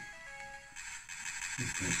different.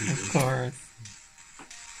 Of course.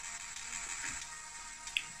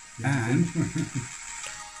 And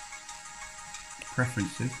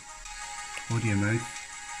preferences, audio mode,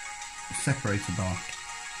 a separator bar,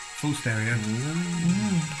 full stereo,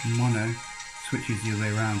 mono, switches the other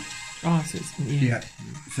way around. Oh, so it's Yeah,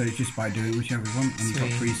 so it's just by doing whichever you want, and you've got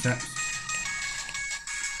presets.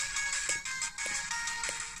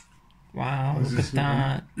 Wow, look at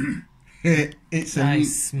that. It's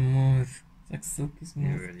Nice, smooth. It's like silky smooth.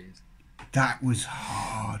 Yeah, it really is. That was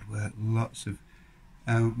hard work, lots of.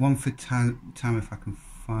 One for time if I can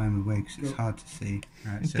find my way because it's hard to see.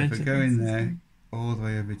 Right, so if I go in there, all the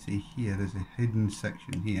way over to here, there's a hidden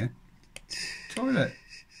section here. Toilet.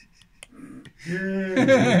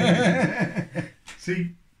 Yeah.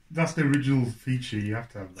 See, that's the original feature. You have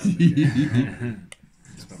to have that.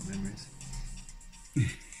 It's about memories.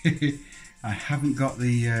 I haven't got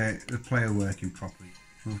the player working properly.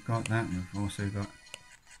 We've got that, and we've also got.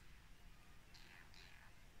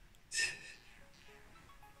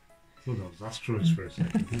 I thought that was asteroids for a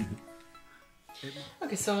second.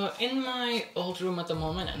 Okay, so in my old room at the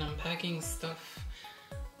moment, and I'm packing stuff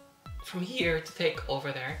from here to take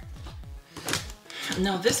over there.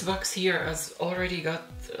 Now this box here has already got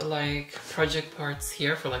like project parts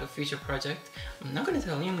here for like a future project. I'm not gonna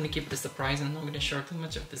tell you, I'm gonna keep it a surprise and I'm not gonna share too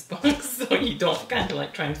much of this box so you don't kind of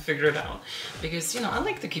like try and figure it out. Because, you know, I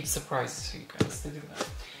like to keep surprises for you guys to do that.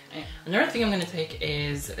 Another thing I'm going to take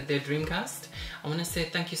is the Dreamcast. I want to say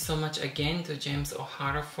thank you so much again to James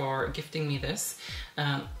O'Hara for gifting me this.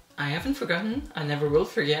 I haven't forgotten, I never will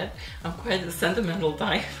forget. I'm quite a sentimental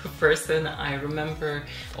type of person. I remember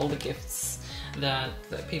all the gifts that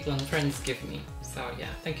people and friends give me. So yeah,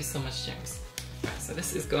 thank you so much, James. Right, so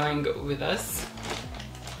this is going with us.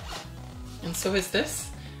 And so is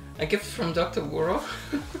this. A gift from Dr. Wuro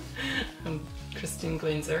and Christine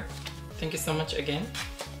Glanzer. Thank you so much again.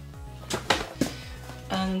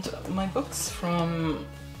 And my books from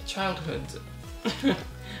childhood,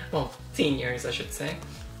 well, teen years I should say.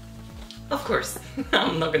 Of course,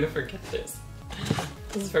 I'm not gonna forget this.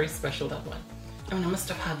 This is very special, that one. I mean, I must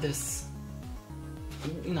have had this,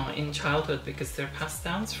 you know, in childhood because they're passed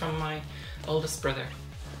downs from my oldest brother.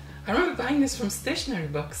 I remember buying this from stationery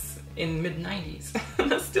box in mid-90s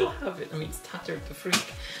and I still have it. I mean, it's tattered to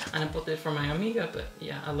freak and I bought it for my Amiga, but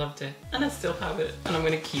yeah, I loved it and I still have it and I'm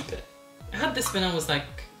gonna keep it. I had this when I was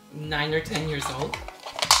like 9 or 10 years old.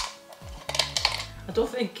 I don't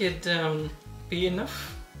think it'd be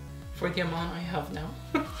enough for the amount I have now.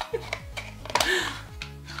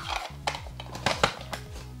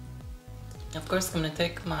 Of course, I'm going to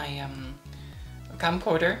take my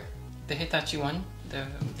camcorder, the Hitachi one, the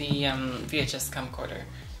VHS camcorder,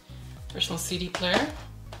 personal CD player,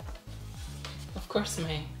 of course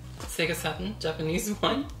my Sega Saturn, Japanese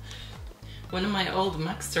one of my old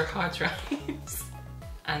Maxter hard drives,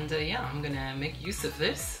 and yeah, I'm gonna make use of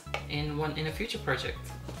this in a future project.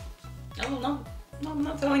 Oh no, I'm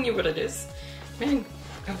not telling you what it is. I mean,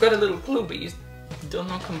 I've got a little clue, but you don't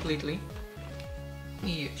know completely.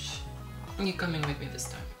 Yeesh. You're coming with me this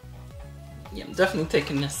time. Yeah, I'm definitely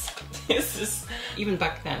taking this. This is, even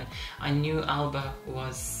back then, I knew Alba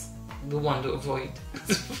was the one to avoid.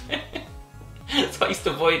 So I used to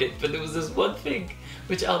avoid it, but there was this one thing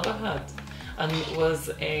which Alba had, and it was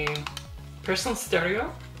a personal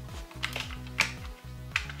stereo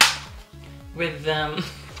with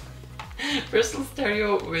personal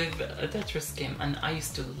stereo with a Tetris game, and I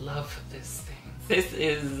used to love this thing. This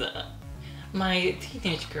is my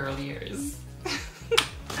teenage girl years.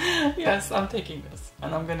 Yes, I'm taking this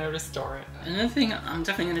and I'm gonna restore it. Another thing I'm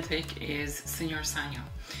definitely gonna take is Signor Sanyo,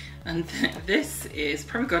 and this is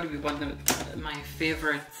probably got to be one of my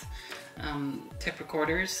favorite tape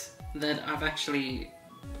recorders that I've actually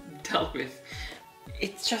dealt with.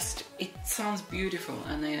 It sounds beautiful,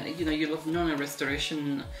 and you know, you'll have known a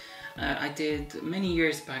restoration I did many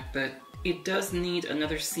years back, but it does need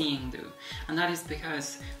another seeing though, and that is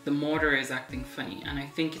because the motor is acting funny, and I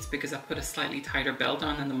think it's because I put a slightly tighter belt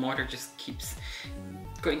on and the motor just keeps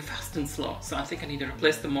going fast and slow. So I think I need to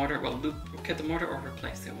replace the motor, well, get the motor or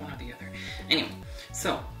replace it, one or the other. Anyway,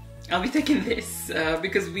 so I'll be taking this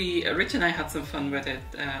because Rich and I had some fun with it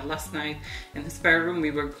last night in the spare room.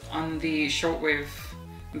 We were on the shortwave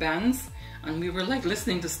bands, and we were like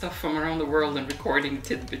listening to stuff from around the world and recording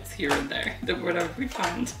tidbits here and there, whatever we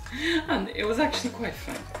found, and it was actually quite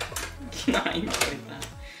fun. I enjoyed that.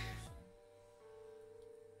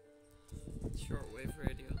 Shortwave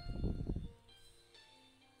radio.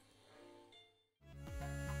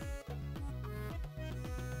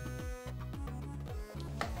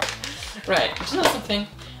 Right, do you know something?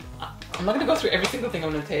 I'm not gonna go through every single thing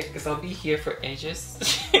I'm gonna take because I'll be here for ages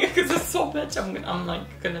because there's so much I'm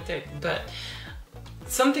like gonna take, but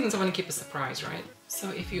some things I want to keep a surprise, right?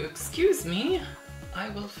 So if you excuse me, I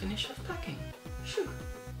will finish off packing. Sure.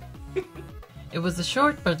 It was a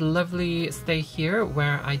short but lovely stay here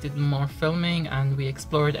where I did more filming and we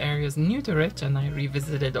explored areas new to Rich, and I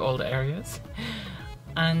revisited all the areas.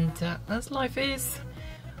 And as life is,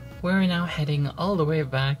 we're now heading all the way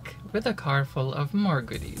back with a car full of more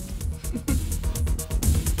goodies.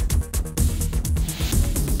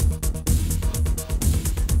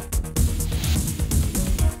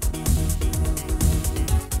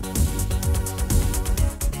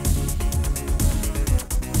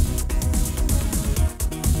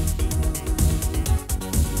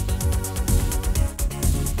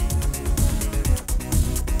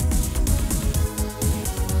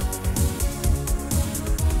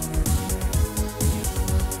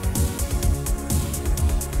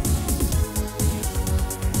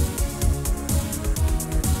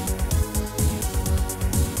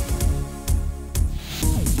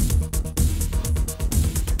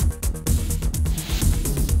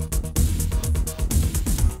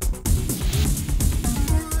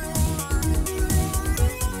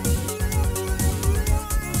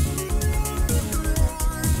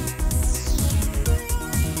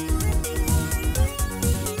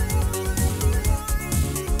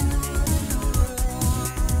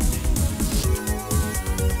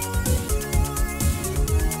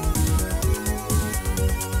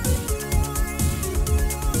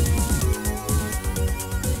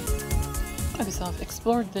 So I've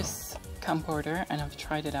explored this camcorder and I've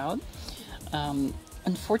tried it out.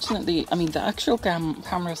 Unfortunately, I mean, the actual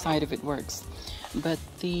camera side of it works, but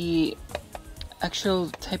the actual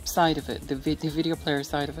tape side of it, the video player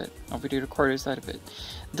side of it, or video recorder side of it,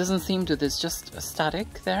 doesn't seem to. There's just a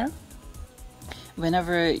static there.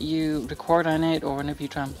 Whenever you record on it or whenever you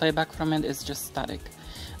try and play back from it, it's just static.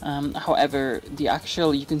 However, the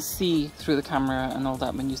actual, you can see through the camera and all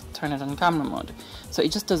that when you turn it on camera mode, so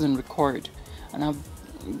it just doesn't record. And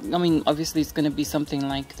I mean, obviously it's going to be something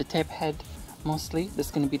like the tape head mostly. That's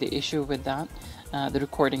going to be the issue with that, the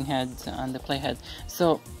recording head and the playhead.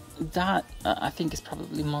 So that I think is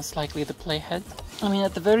probably most likely the playhead. I mean,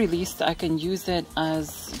 at the very least I can use it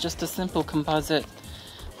as just a simple composite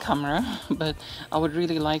camera, but I would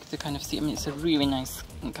really like to kind of see, I mean, it's a really nice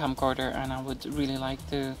camcorder and I would really like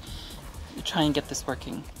to try and get this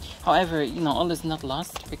working. However, you know, all is not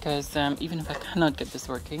lost, because even if I cannot get this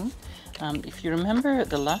working, If you remember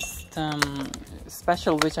the last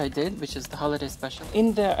special which I did, which is the holiday special,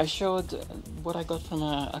 in there I showed what I got from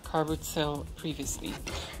a car boot sale previously,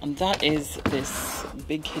 and that is this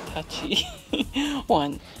big Hitachi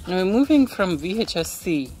one. Now we're moving from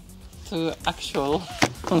VHS-C to actual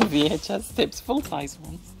VHS tapes, full-size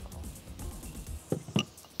ones.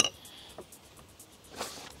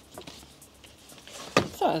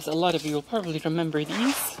 So as a lot of you will probably remember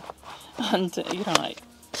these, and you know, I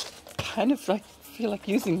kind of like feel like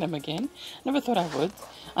using them again. Never thought I would.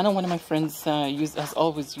 I know one of my friends has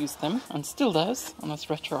always used them and still does, and that's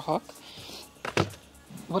Retro Hawk.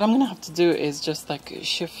 What I'm gonna have to do is just like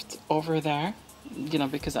shift over there, you know,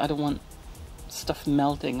 because I don't want stuff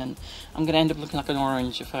melting, and I'm gonna end up looking like an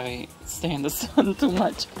orange if I stay in the sun too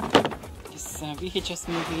much. This VHS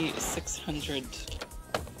movie 600,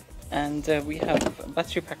 and we have a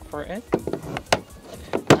battery pack for it,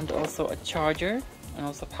 and also a charger, and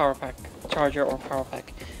also power pack, charger or power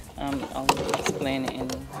pack. I'll explain in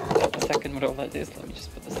a second what all that is. Let me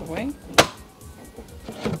just put this away.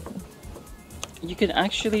 You can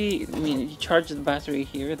actually, I mean, you charge the battery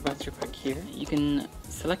here, the battery pack here. You can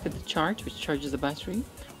select the charge, which charges the battery,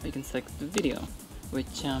 or you can select the video,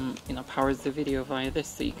 which you know, powers the video via this.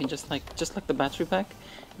 So you can just like the battery pack,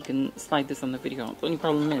 you can slide this on the video. The only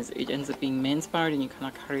problem is it ends up being mains powered, and you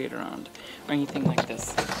cannot carry it around or anything like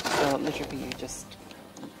this. So literally, you just,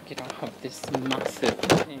 you know, have this massive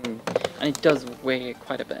thing, and it does weigh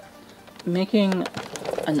quite a bit, making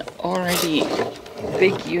an already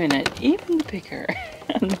big unit even bigger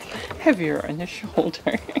and heavier on the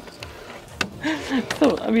shoulder.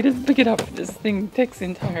 So I mean, it's big enough. This thing takes the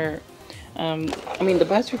entire I mean, the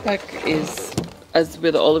battery pack is, as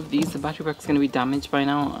with all of these, the battery pack is going to be damaged by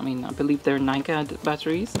now. I mean, I believe they're NiCad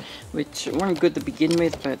batteries, which weren't good to begin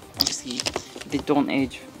with, but obviously they don't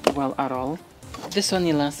age well at all. This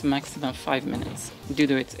only lasts maximum 5 minutes due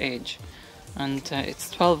to its age, and it's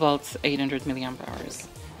 12 volts, 800 milliamp hours.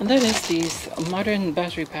 And that is these modern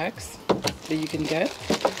battery packs that you can get,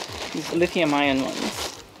 these lithium-ion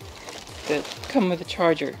ones that come with a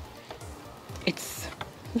charger. It's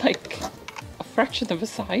like a fraction of a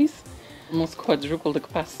size, almost quadruple the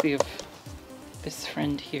capacity of this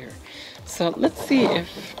friend here. So let's see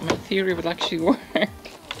if my theory will actually work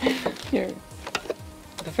here.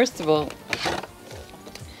 But first of all,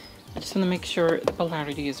 I just want to make sure the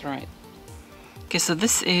polarity is right. Okay, so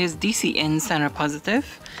this is DC in, center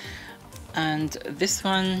positive, and this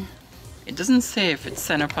one, it doesn't say if it's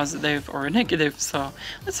center positive or negative, so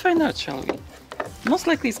let's find out, shall we? Most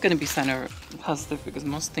likely it's going to be center positive, because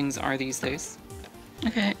most things are these days.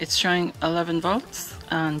 Okay, it's showing 11 volts,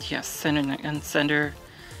 and yes, center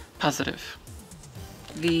positive.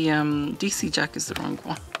 The DC jack is the wrong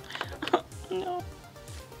one. No,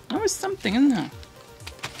 there was something in there.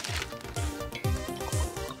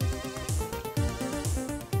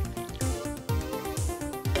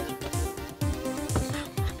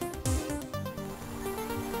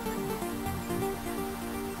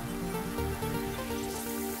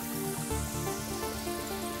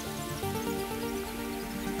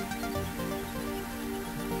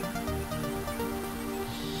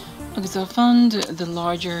 Okay, so I found the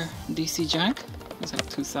larger DC jack. There's like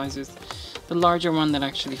two sizes. The larger one that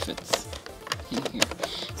actually fits in here.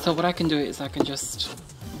 So what I can do is I can just,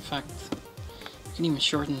 in fact, I can even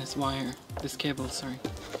shorten this wire, this cable, sorry,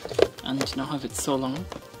 and not have it so long.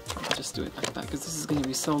 I can just do it like that, because this is going to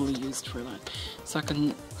be solely used for that. So I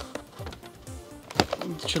can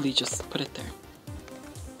literally just put it there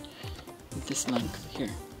with this length here.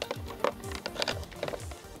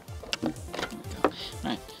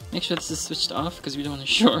 Right, make sure this is switched off because we don't want to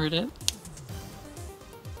short it.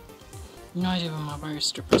 No idea where my wire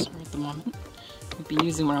strippers are at the moment. I've been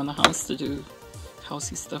using them around the house to do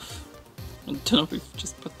housey stuff. I don't know if we've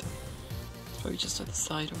just put them, probably just at the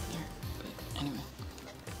side over there, but anyway.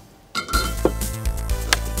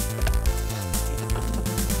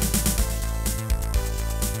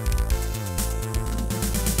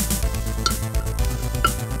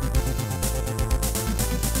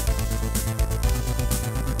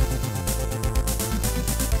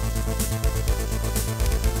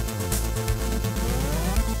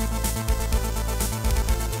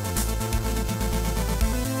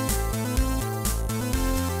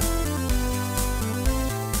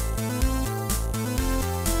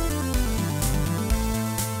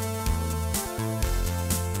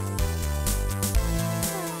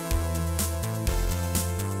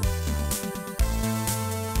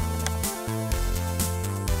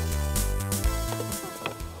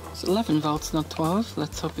 It's 11 volts, not 12.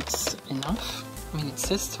 Let's hope it's enough. I mean, it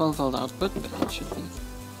says 12 volt output, but it should be.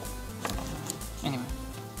 Anyway.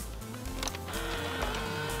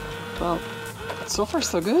 Well, so far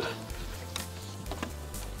so good.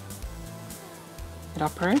 It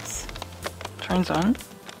operates, turns on.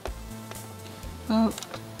 Well,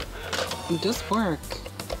 it does work.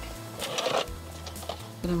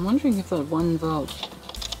 But I'm wondering if that one valve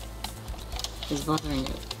is bothering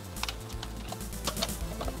it.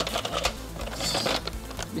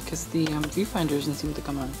 Because the viewfinder doesn't seem to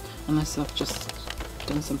come on, unless I've just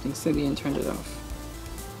done something silly and turned it off.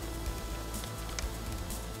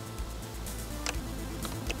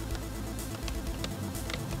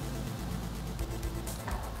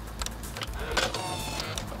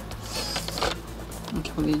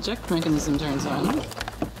 Okay, well the eject mechanism turns on.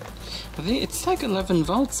 It's like 11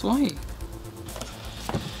 volts, why?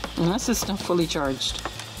 Unless it's not fully charged.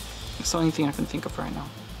 It's the only thing I can think of right now.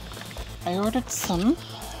 I ordered some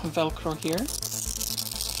Velcro here.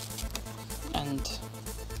 And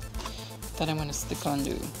that I'm going to stick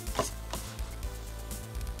onto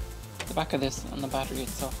the back of this and the battery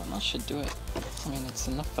itself, and that should do it. I mean, it's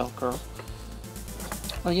enough Velcro.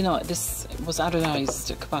 Well, you know, this was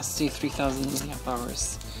advertised capacity 3000 milliamp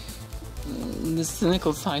hours. The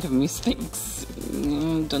cynical side of me thinks,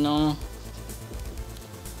 don't know.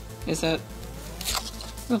 Is that?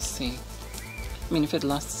 We'll see. I mean, if it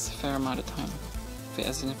lasts a fair amount of time,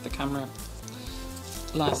 as in if the camera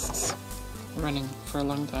lasts running for a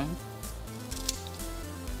long time,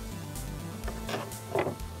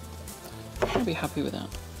 I'll be happy with that.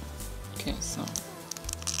 Okay, so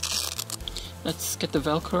let's get the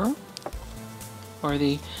Velcro, or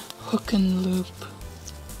the hook and loop,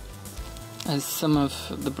 as some of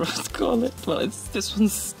the bros call it. Well, this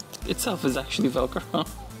one's itself is actually Velcro,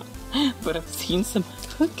 but I've seen some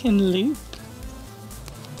hook and loop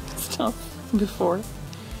stuff before.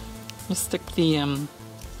 Just stick the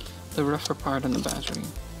rougher part on the battery.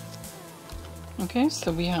 Okay,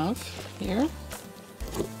 so we have here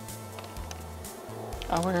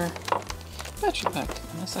our battery pack,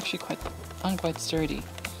 and that's actually quite sturdy.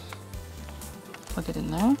 Plug it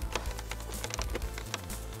in there,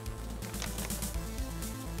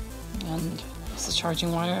 and this is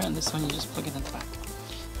charging wire, and this one you just plug it in the back,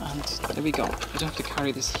 and there we go. You don't have to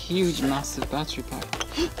carry this huge, massive battery pack.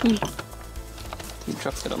 He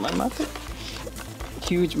dropped it on my map.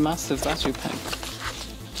 Huge, massive battery pack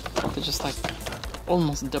that just like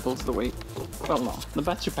almost doubles the weight. Well, no, the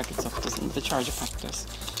battery pack itself doesn't. The charger pack does.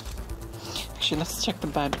 Actually, let's check the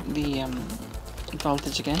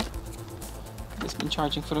voltage again. It's been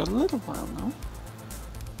charging for a little while now.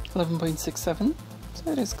 11.67,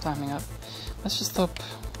 so it is climbing up. Let's just hope.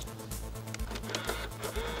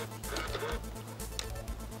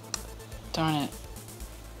 Darn it.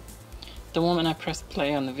 The moment I press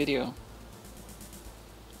play on the video,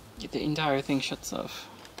 the entire thing shuts off.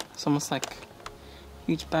 It's almost like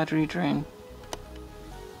huge battery drain.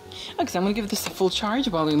 Okay, so I'm gonna give this a full charge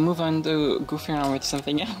while we move on to goofing around with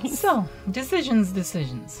something else. So,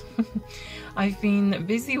 decisions. I've been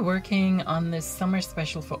busy working on this summer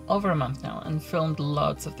special for over a month now and filmed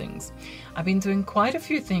lots of things. I've been doing quite a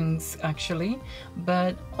few things actually,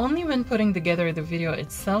 but only when putting together the video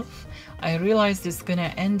itself, I realized it's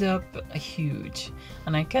gonna end up huge,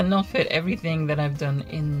 and I cannot fit everything that I've done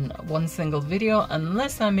in one single video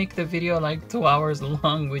unless I make the video like 2 hours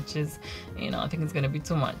long, which is, you know, I think it's gonna be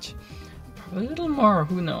too much. Probably a little more,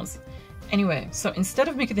 who knows. Anyway, so instead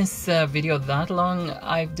of making this video that long,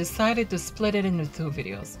 I've decided to split it into 2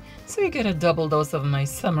 videos, so you get a double dose of my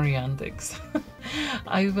summary antics.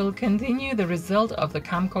 I will continue the result of the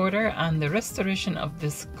camcorder and the restoration of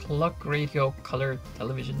this clock radio color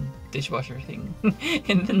television dishwasher thing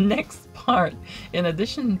in the next part, in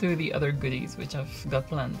addition to the other goodies which I've got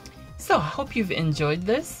planned. So I hope you've enjoyed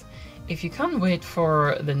this. If you can't wait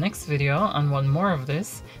for the next video on one more of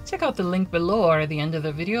this, check out the link below or at the end of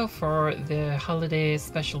the video for the holiday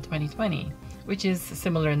special 2020, which is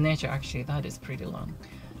similar in nature. Actually, that is pretty long.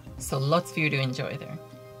 So lots for you to enjoy there.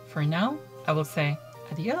 For now, I will say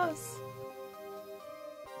adios.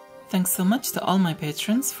 Thanks so much to all my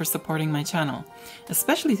patrons for supporting my channel,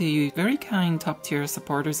 especially to you very kind top-tier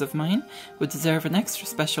supporters of mine who deserve an extra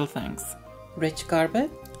special thanks. Rich Garbett,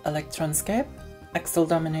 Electronscape, Axel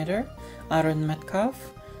Dominator, Aaron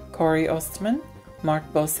Metcalf, Corey Ostman, Mark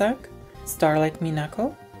Bosak, Starlight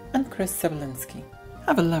Minako, and Chris Sebelinsky.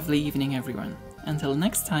 Have a lovely evening, everyone. Until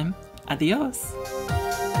next time, adios!